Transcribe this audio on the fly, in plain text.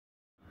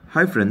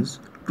Hi friends,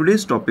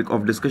 today's topic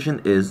of discussion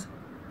is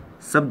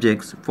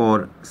subjects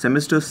for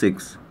semester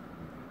 6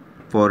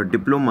 for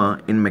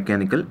Diploma in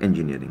Mechanical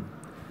Engineering.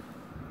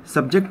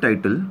 Subject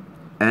title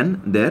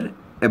and their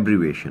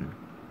abbreviation.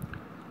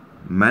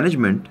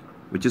 Management,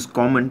 which is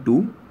common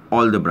to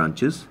all the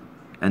branches,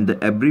 and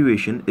the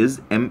abbreviation is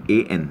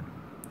MAN.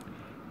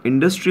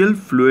 Industrial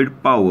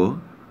Fluid Power,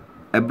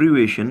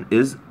 abbreviation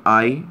is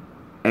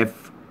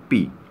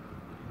IFP.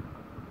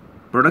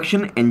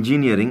 Production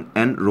Engineering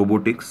and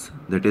Robotics,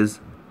 that is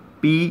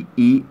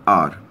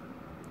PER.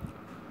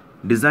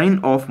 Design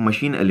of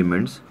Machine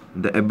Elements,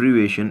 the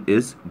abbreviation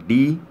is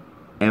DME.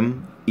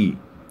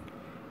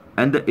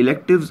 And the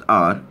electives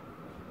are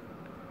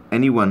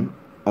any one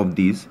of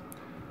these: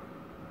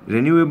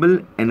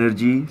 Renewable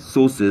Energy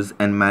Sources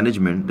and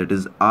Management, that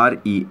is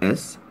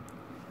RES,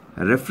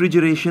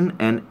 Refrigeration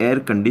and Air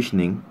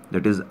Conditioning,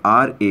 that is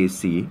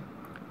RAC,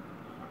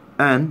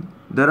 and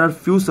there are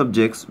few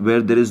subjects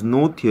where there is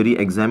no theory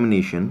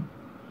examination,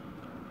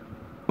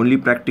 only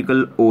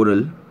practical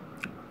oral,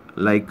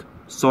 like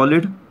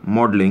Solid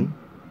Modeling,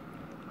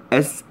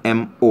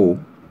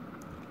 SMO,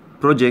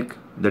 Project,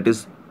 that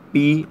is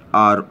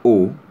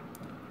PRO,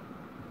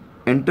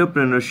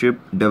 Entrepreneurship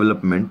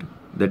Development,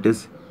 that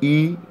is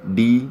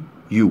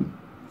EDU.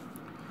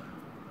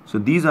 So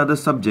these are the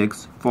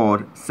subjects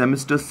for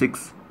semester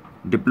 6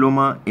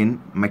 Diploma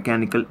in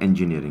Mechanical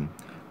Engineering.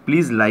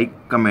 Please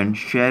like, comment,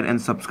 share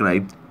and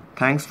subscribe.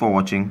 Thanks for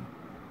watching.